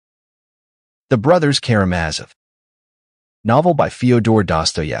The Brothers Karamazov. Novel by Fyodor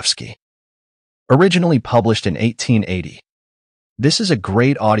Dostoevsky. Originally published in 1880. This is a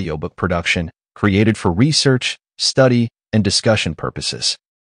great audiobook production created for research, study, and discussion purposes.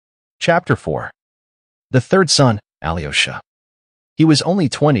 Chapter 4. The third son, Alyosha. He was only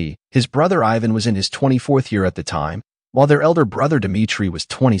 20, his brother Ivan was in his 24th year at the time, while their elder brother Dmitry was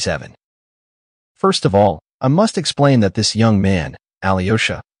 27. First of all, I must explain that this young man,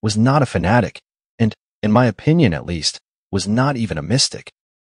 Alyosha, was not a fanatic, and, in my opinion at least, was not even a mystic.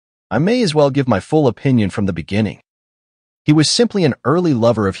 I may as well give my full opinion from the beginning. He was simply an early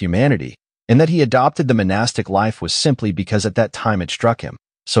lover of humanity, and that he adopted the monastic life was simply because at that time it struck him,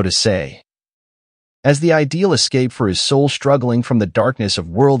 so to say, as the ideal escape for his soul struggling from the darkness of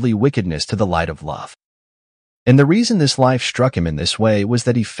worldly wickedness to the light of love. And the reason this life struck him in this way was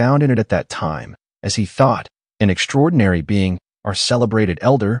that he found in it at that time, as he thought, an extraordinary being, our celebrated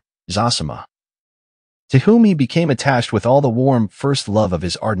elder, Zosima, to whom he became attached with all the warm first love of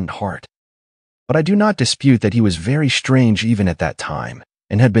his ardent heart. But I do not dispute that he was very strange even at that time,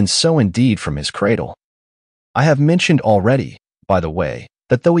 and had been so indeed from his cradle. I have mentioned already, by the way,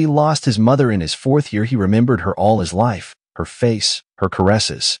 that though he lost his mother in his 4th year, he remembered her all his life, her face, her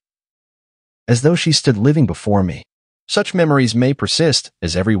caresses, as though she stood living before me. Such memories may persist,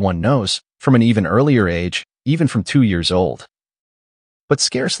 as everyone knows, from an even earlier age, even from 2 years old, but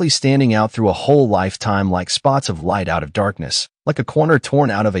scarcely standing out through a whole lifetime like spots of light out of darkness, like a corner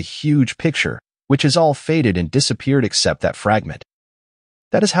torn out of a huge picture, which is all faded and disappeared except that fragment.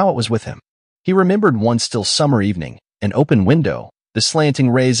 That is how it was with him. He remembered one still summer evening, an open window, the slanting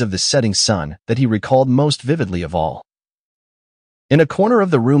rays of the setting sun that he recalled most vividly of all. In a corner of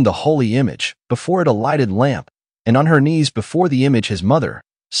the room the holy image, before it a lighted lamp, and on her knees before the image his mother,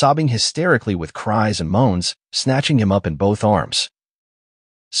 sobbing hysterically with cries and moans, snatching him up in both arms,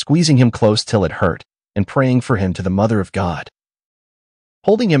 squeezing him close till it hurt, and praying for him to the Mother of God,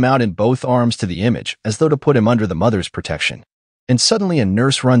 holding him out in both arms to the image as though to put him under the mother's protection, and suddenly a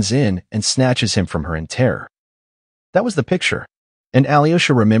nurse runs in and snatches him from her in terror. That was the picture, and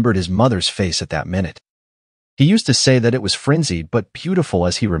Alyosha remembered his mother's face at that minute. He used to say that it was frenzied but beautiful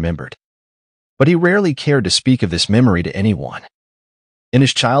as he remembered. But he rarely cared to speak of this memory to anyone. In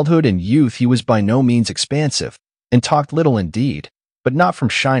his childhood and youth he was by no means expansive, and talked little indeed, but not from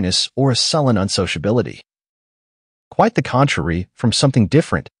shyness or a sullen unsociability. Quite the contrary, from something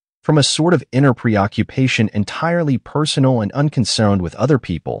different, from a sort of inner preoccupation entirely personal and unconcerned with other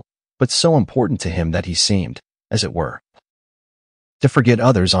people, but so important to him that he seemed, as it were, to forget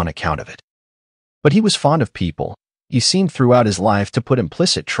others on account of it. But he was fond of people. He seemed throughout his life to put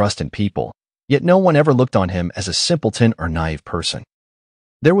implicit trust in people, yet no one ever looked on him as a simpleton or naive person.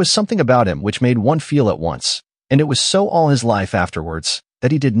 There was something about him which made one feel at once, and it was so all his life afterwards,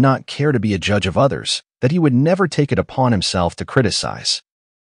 that he did not care to be a judge of others, that he would never take it upon himself to criticize,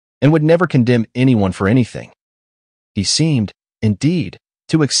 and would never condemn anyone for anything. He seemed, indeed,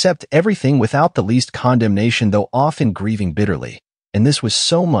 to accept everything without the least condemnation, though often grieving bitterly, and this was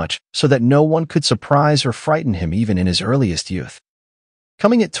so much so that no one could surprise or frighten him even in his earliest youth.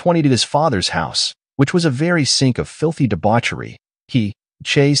 Coming at 20 to his father's house, which was a very sink of filthy debauchery, he,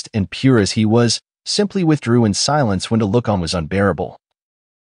 chaste and pure as he was, simply withdrew in silence when to look on was unbearable,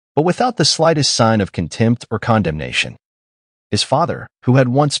 but without the slightest sign of contempt or condemnation. His father, who had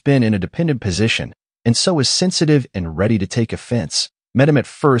once been in a dependent position, and so was sensitive and ready to take offense, met him at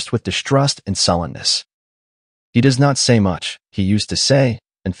first with distrust and sullenness. He does not say much, he used to say,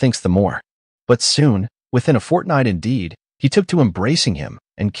 and thinks the more. But soon, within a fortnight indeed, he took to embracing him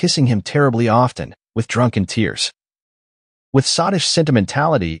and kissing him terribly often, with drunken tears. With sottish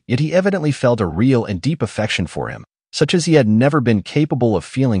sentimentality, yet he evidently felt a real and deep affection for him, such as he had never been capable of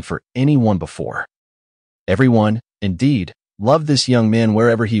feeling for anyone before. Everyone, indeed, loved this young man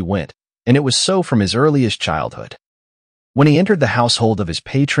wherever he went, and it was so from his earliest childhood. When he entered the household of his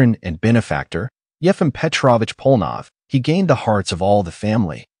patron and benefactor, Yefim Petrovich Polnov, he gained the hearts of all the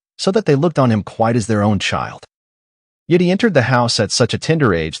family, so that they looked on him quite as their own child. Yet he entered the house at such a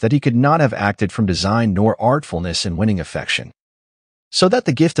tender age that he could not have acted from design nor artfulness in winning affection, so that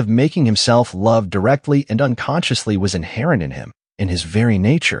the gift of making himself loved directly and unconsciously was inherent in him, in his very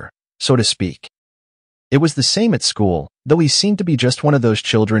nature, so to speak. It was the same at school, though he seemed to be just one of those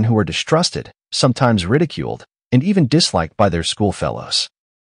children who were distrusted, sometimes ridiculed, and even disliked by their schoolfellows.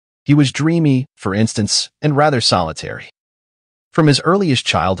 He was dreamy, for instance, and rather solitary. From his earliest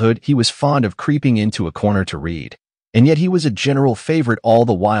childhood, he was fond of creeping into a corner to read, and yet he was a general favorite all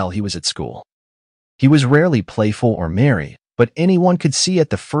the while he was at school. He was rarely playful or merry, but anyone could see at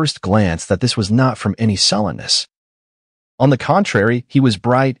the first glance that this was not from any sullenness. On the contrary, he was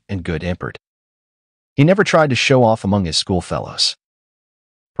bright and good-tempered, He never tried to show off among his schoolfellows.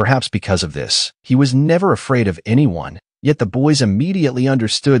 Perhaps because of this, he was never afraid of anyone, yet the boys immediately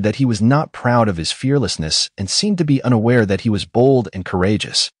understood that he was not proud of his fearlessness and seemed to be unaware that he was bold and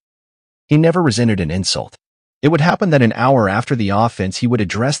courageous. He never resented an insult. It would happen that an hour after the offense he would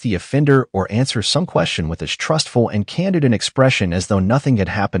address the offender or answer some question with as trustful and candid an expression as though nothing had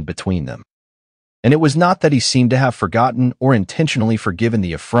happened between them. And it was not that he seemed to have forgotten or intentionally forgiven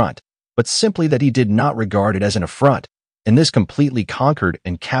the affront, but simply that he did not regard it as an affront, and this completely conquered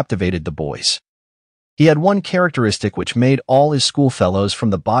and captivated the boys. He had one characteristic which made all his schoolfellows from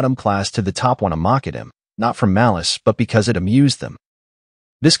the bottom class to the top want to mock at him, not from malice, but because it amused them.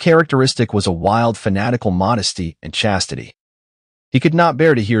 This characteristic was a wild, fanatical modesty and chastity. He could not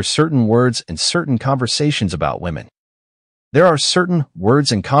bear to hear certain words and certain conversations about women. There are certain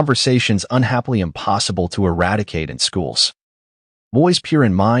words and conversations unhappily impossible to eradicate in schools. Boys pure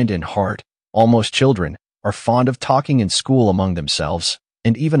in mind and heart, almost children, are fond of talking in school among themselves,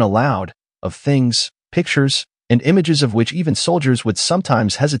 and even aloud, of things, pictures, and images of which even soldiers would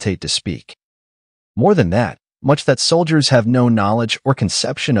sometimes hesitate to speak. More than that, much that soldiers have no knowledge or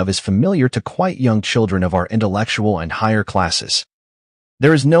conception of is familiar to quite young children of our intellectual and higher classes.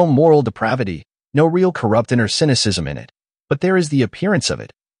 There is no moral depravity, no real corruption or cynicism in it, but there is the appearance of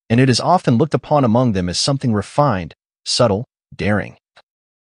it, and it is often looked upon among them as something refined, subtle, daring,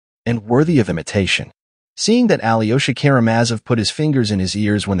 and worthy of imitation. Seeing that Alyosha Karamazov put his fingers in his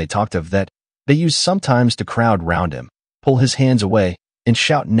ears when they talked of that, they used sometimes to crowd round him, pull his hands away, and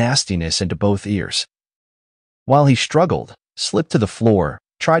shout nastiness into both ears. While he struggled, slipped to the floor,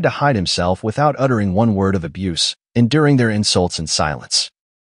 tried to hide himself without uttering one word of abuse, enduring their insults in silence.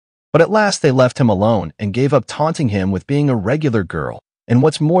 But at last they left him alone and gave up taunting him with being a regular girl, and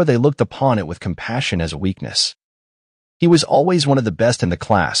what's more, they looked upon it with compassion as a weakness. He was always one of the best in the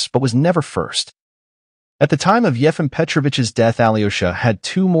class, but was never first. At the time of Yefim Petrovich's death, Alyosha had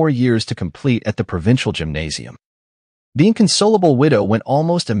 2 more years to complete at the provincial gymnasium. The inconsolable widow went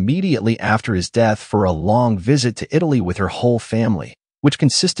almost immediately after his death for a long visit to Italy with her whole family, which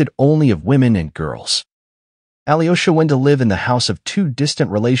consisted only of women and girls. Alyosha went to live in the house of 2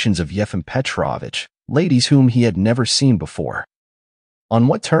 distant relations of Yefim Petrovich, ladies whom he had never seen before. On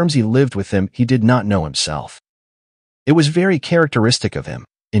what terms he lived with them he did not know himself. It was very characteristic of him,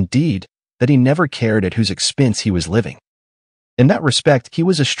 indeed, that he never cared at whose expense he was living. In that respect, he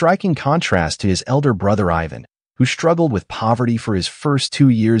was a striking contrast to his elder brother Ivan, who struggled with poverty for his first 2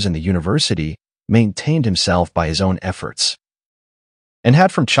 years in the university, maintained himself by his own efforts, and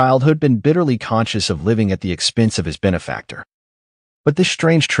had from childhood been bitterly conscious of living at the expense of his benefactor. But this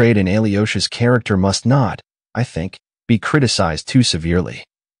strange trait in Alyosha's character must not, I think, be criticized too severely.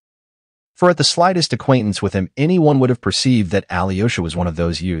 For at the slightest acquaintance with him, anyone would have perceived that Alyosha was one of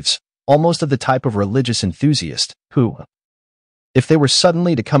those youths, almost of the type of religious enthusiast, who, if they were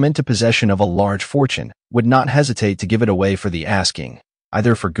suddenly to come into possession of a large fortune, would not hesitate to give it away for the asking,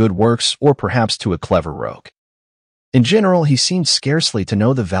 either for good works or perhaps to a clever rogue. In general, he seemed scarcely to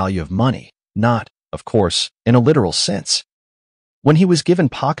know the value of money, not, of course, in a literal sense. When he was given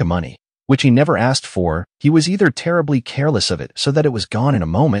pocket money, which he never asked for, he was either terribly careless of it so that it was gone in a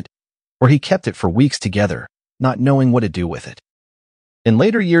moment, or he kept it for weeks together, not knowing what to do with it. In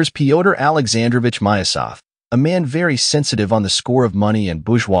later years, Fyodor Alexandrovich Myasov, a man very sensitive on the score of money and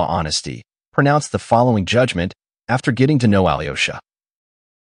bourgeois honesty, pronounced the following judgment after getting to know Alyosha.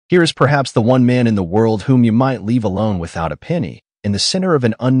 Here is perhaps the one man in the world whom you might leave alone without a penny, in the center of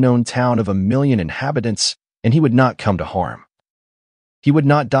an unknown town of 1 million inhabitants, and he would not come to harm. He would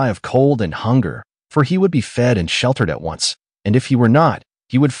not die of cold and hunger, for he would be fed and sheltered at once, and if he were not,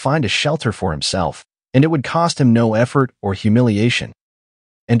 he would find a shelter for himself, and it would cost him no effort or humiliation.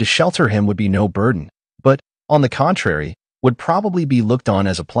 And to shelter him would be no burden, but, on the contrary, would probably be looked on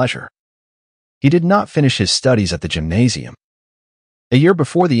as a pleasure. He did not finish his studies at the gymnasium. A year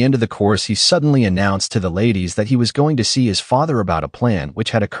before the end of the course, he suddenly announced to the ladies that he was going to see his father about a plan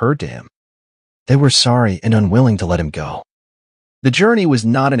which had occurred to him. They were sorry and unwilling to let him go. The journey was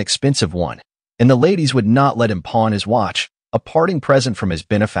not an expensive one, and the ladies would not let him pawn his watch, a parting present from his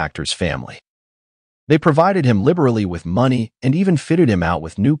benefactor's family. They provided him liberally with money and even fitted him out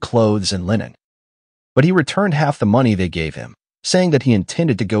with new clothes and linen. But he returned half the money they gave him, saying that he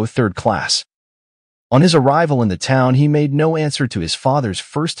intended to go 3rd class. On his arrival in the town, he made no answer to his father's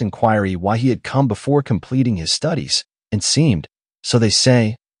first inquiry why he had come before completing his studies, and seemed, so they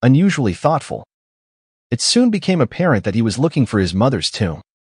say, unusually thoughtful. It soon became apparent that he was looking for his mother's tomb.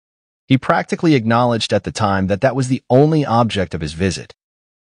 He practically acknowledged at the time that that was the only object of his visit.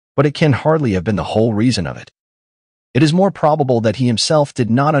 But it can hardly have been the whole reason of it. It is more probable that he himself did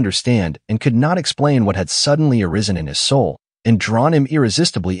not understand and could not explain what had suddenly arisen in his soul and drawn him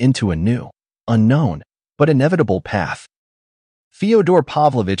irresistibly into a new, unknown, but inevitable path. Fyodor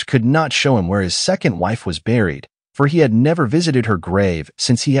Pavlovich could not show him where his second wife was buried, for he had never visited her grave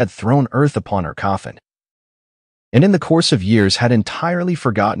since he had thrown earth upon her coffin, and in the course of years had entirely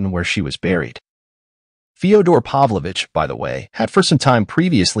forgotten where she was buried. Fyodor Pavlovich, by the way, had for some time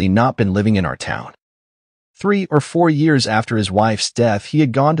previously not been living in our town. 3 or 4 years after his wife's death, he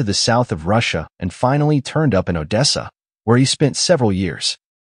had gone to the south of Russia and finally turned up in Odessa, where he spent several years.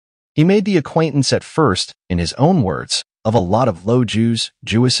 He made the acquaintance at first, in his own words, of a lot of low Jews,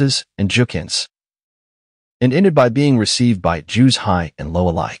 Jewesses, and Jukins, and ended by being received by Jews high and low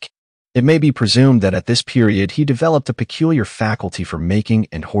alike. It may be presumed that at this period he developed a peculiar faculty for making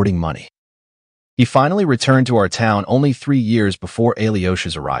and hoarding money. He finally returned to our town only 3 years before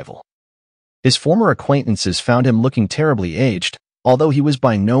Alyosha's arrival. His former acquaintances found him looking terribly aged, although he was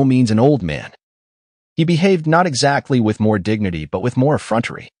by no means an old man. He behaved not exactly with more dignity but with more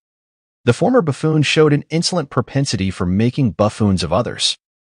effrontery. The former buffoon showed an insolent propensity for making buffoons of others.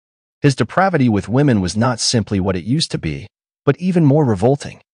 His depravity with women was not simply what it used to be, but even more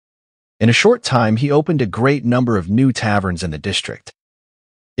revolting. In a short time he opened a great number of new taverns in the district.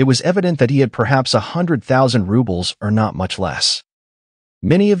 It was evident that he had perhaps 100,000 rubles or not much less.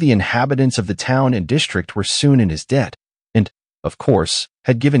 Many of the inhabitants of the town and district were soon in his debt, and, of course,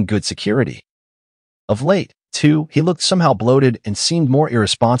 had given good security. Of late, too, he looked somehow bloated and seemed more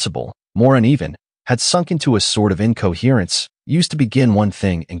irresponsible, more uneven, had sunk into a sort of incoherence, used to begin one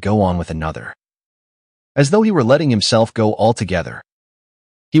thing and go on with another, as though he were letting himself go altogether.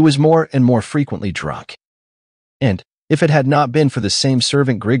 He was more and more frequently drunk. And, if it had not been for the same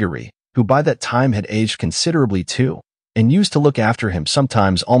servant Grigory, who by that time had aged considerably too, and used to look after him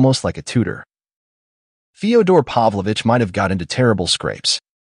sometimes almost like a tutor, Fyodor Pavlovich might have got into terrible scrapes.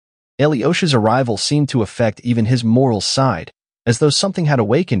 Alyosha's arrival seemed to affect even his moral side, as though something had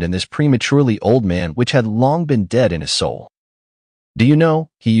awakened in this prematurely old man which had long been dead in his soul. "Do you know,"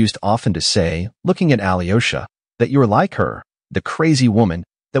 he used often to say, looking at Alyosha, "that you're like her, the crazy woman?"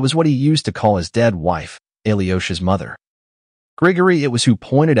 That was what he used to call his dead wife, Alyosha's mother. Grigory it was who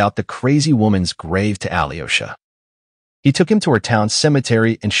pointed out the crazy woman's grave to Alyosha. He took him to her town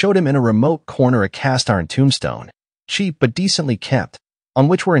cemetery and showed him in a remote corner a cast-iron tombstone, cheap but decently kept, on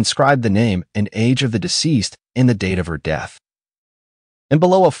which were inscribed the name and age of the deceased and the date of her death, and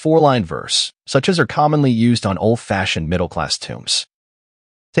below a 4-line verse, such as are commonly used on old-fashioned middle-class tombs.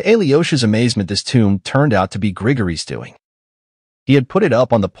 To Alyosha's amazement, this tomb turned out to be Grigory's doing. He had put it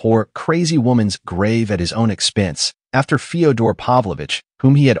up on the poor, crazy woman's grave at his own expense, after Fyodor Pavlovich,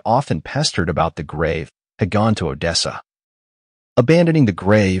 whom he had often pestered about the grave, had gone to Odessa, abandoning the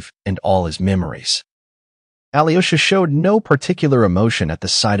grave and all his memories. Alyosha showed no particular emotion at the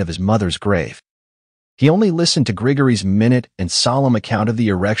sight of his mother's grave. He only listened to Grigory's minute and solemn account of the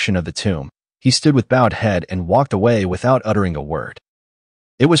erection of the tomb. He stood with bowed head and walked away without uttering a word.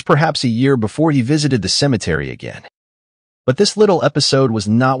 It was perhaps a year before he visited the cemetery again. But this little episode was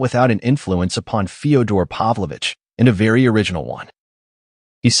not without an influence upon Fyodor Pavlovich, and a very original one.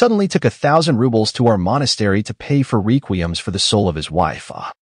 He suddenly took 1,000 rubles to our monastery to pay for requiems for the soul of his wife.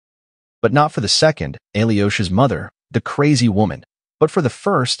 But not for the second, Alyosha's mother, the crazy woman, but for the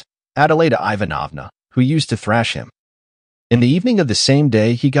first, Adelaida Ivanovna, who used to thrash him. In the evening of the same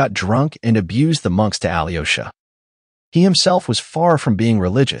day, he got drunk and abused the monks to Alyosha. He himself was far from being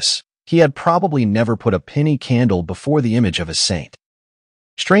religious. He had probably never put a penny candle before the image of a saint.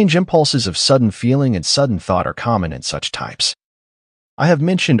 Strange impulses of sudden feeling and sudden thought are common in such types. I have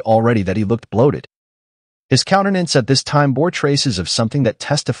mentioned already that he looked bloated. His countenance at this time bore traces of something that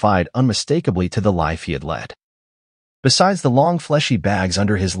testified unmistakably to the life he had led. Besides the long fleshy bags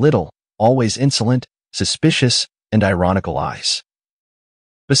under his little, always insolent, suspicious, and ironical eyes.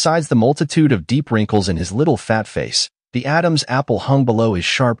 Besides the multitude of deep wrinkles in his little fat face, the Adam's apple hung below his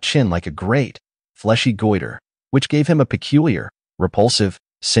sharp chin like a great, fleshy goiter, which gave him a peculiar, repulsive,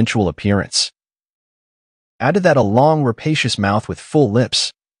 sensual appearance. Add to that a long, rapacious mouth with full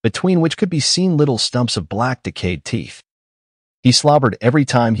lips, between which could be seen little stumps of black, decayed teeth. He slobbered every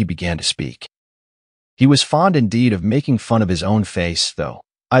time he began to speak. He was fond indeed of making fun of his own face, though,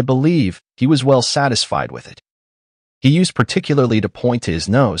 I believe, he was well satisfied with it. He used particularly to point to his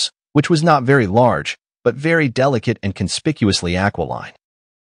nose, which was not very large, but very delicate and conspicuously aquiline.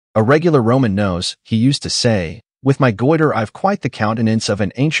 A regular Roman nose, he used to say, with my goiter I've quite the countenance of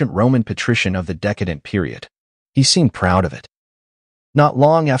an ancient Roman patrician of the decadent period. He seemed proud of it. Not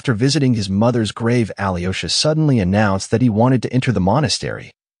long after visiting his mother's grave, Alyosha suddenly announced that he wanted to enter the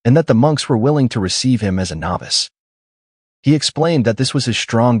monastery, and that the monks were willing to receive him as a novice. He explained that this was his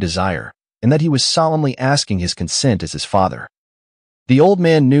strong desire, and that he was solemnly asking his consent as his father. The old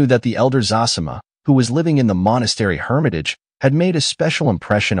man knew that the elder Zosima, who was living in the monastery hermitage, had made a special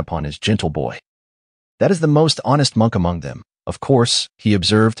impression upon his gentle boy. That is the most honest monk among them, of course, he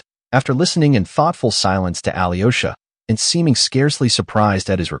observed, after listening in thoughtful silence to Alyosha, and seeming scarcely surprised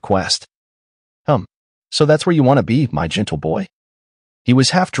at his request. So that's where you want to be, my gentle boy? He was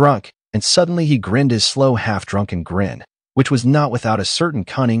half drunk, and suddenly he grinned his slow half-drunken grin, which was not without a certain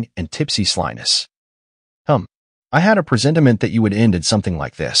cunning and tipsy slyness. I had a presentiment that you would end in something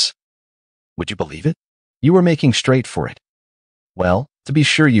like this. Would you believe it? You were making straight for it. Well, to be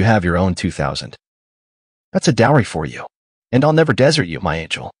sure you have your own 2,000. That's a dowry for you, and I'll never desert you, my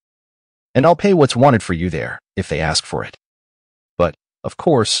angel. And I'll pay what's wanted for you there, if they ask for it. But, of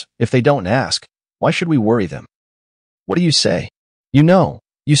course, if they don't ask, why should we worry them? What do you say? You know,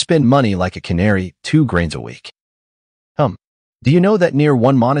 you spend money like a canary, 2 grains a week. Do you know that near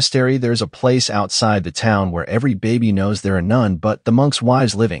one monastery there's a place outside the town where every baby knows there are none but the monks'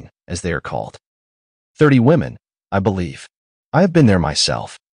 wives living, as they are called? 30 women, I believe. I have been there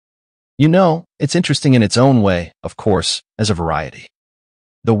myself. You know, it's interesting in its own way, of course, as a variety.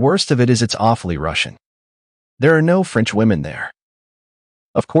 The worst of it is it's awfully Russian. There are no French women there.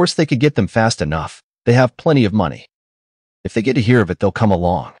 Of course they could get them fast enough. They have plenty of money. If they get to hear of it, they'll come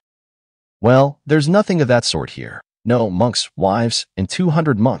along. Well, there's nothing of that sort here. No monks' wives and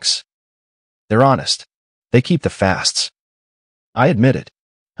 200 monks. They're honest. They keep the fasts. I admit it.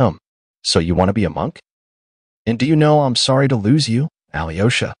 So you want to be a monk? And do you know I'm sorry to lose you,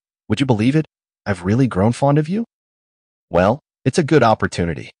 Alyosha? Would you believe it? I've really grown fond of you. Well, it's a good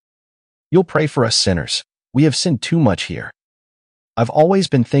opportunity. You'll pray for us sinners. We have sinned too much here. I've always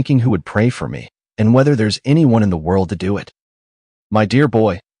been thinking who would pray for me, and whether there's anyone in the world to do it. My dear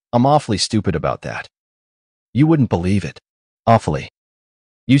boy, I'm awfully stupid about that. You wouldn't believe it. Awfully.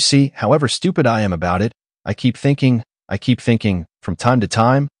 You see, however stupid I am about it, I keep thinking, from time to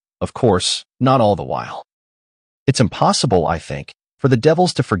time, of course, not all the while. It's impossible, I think, for the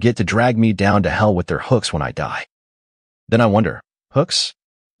devils to forget to drag me down to hell with their hooks when I die. Then I wonder, hooks?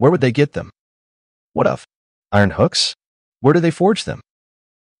 Where would they get them? What of? Iron hooks? Where do they forge them?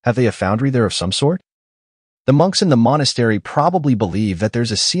 Have they a foundry there of some sort? The monks in the monastery probably believe that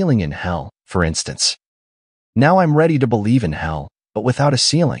there's a ceiling in hell, for instance. Now I'm ready to believe in hell, but without a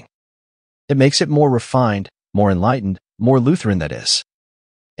ceiling. It makes it more refined, more enlightened, more Lutheran, that is.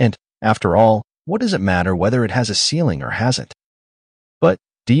 And, after all, what does it matter whether it has a ceiling or hasn't? But,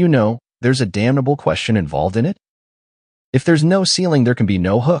 do you know, there's a damnable question involved in it? If there's no ceiling, there can be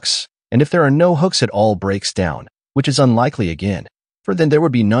no hooks, and if there are no hooks, it all breaks down, which is unlikely again, for then there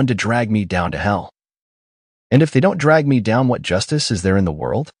would be none to drag me down to hell. And if they don't drag me down, what justice is there in the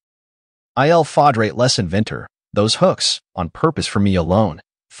world? Il faudrait les inventer, those hooks, on purpose for me alone,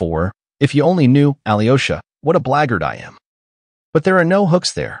 for, if you only knew, Alyosha, what a blackguard I am. But there are no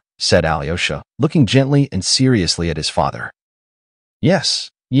hooks there, said Alyosha, looking gently and seriously at his father. Yes,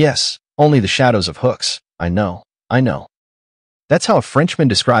 only the shadows of hooks, I know. That's how a Frenchman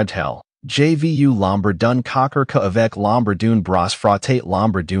described hell. Jvu l'ombre d'un cocker avec l'ombre d'une brosse frottate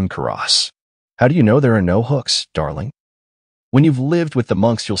l'ombre d'une carrosse. How do you know there are no hooks, darling? When you've lived with the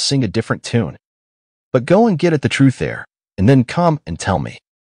monks, you'll sing a different tune. But go and get at the truth there, and then come and tell me.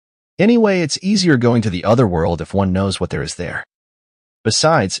 Anyway, it's easier going to the other world if one knows what there is there.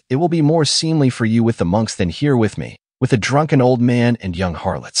 Besides, it will be more seemly for you with the monks than here with me, with a drunken old man and young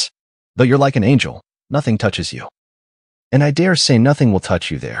harlots. Though you're like an angel, nothing touches you. And I dare say nothing will touch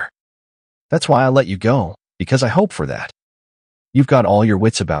you there. That's why I let you go, because I hope for that. You've got all your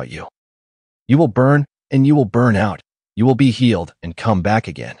wits about you. You will burn, and you will burn out. You will be healed and come back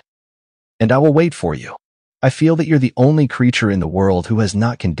again. And I will wait for you. I feel that you're the only creature in the world who has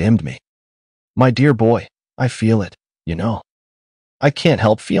not condemned me. My dear boy, I feel it, you know. I can't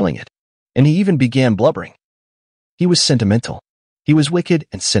help feeling it. And he even began blubbering. He was sentimental. He was wicked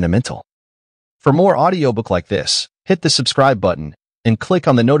and sentimental. For more audiobook like this, hit the subscribe button and click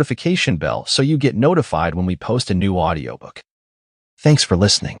on the notification bell so you get notified when we post a new audiobook. Thanks for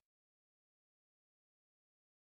listening.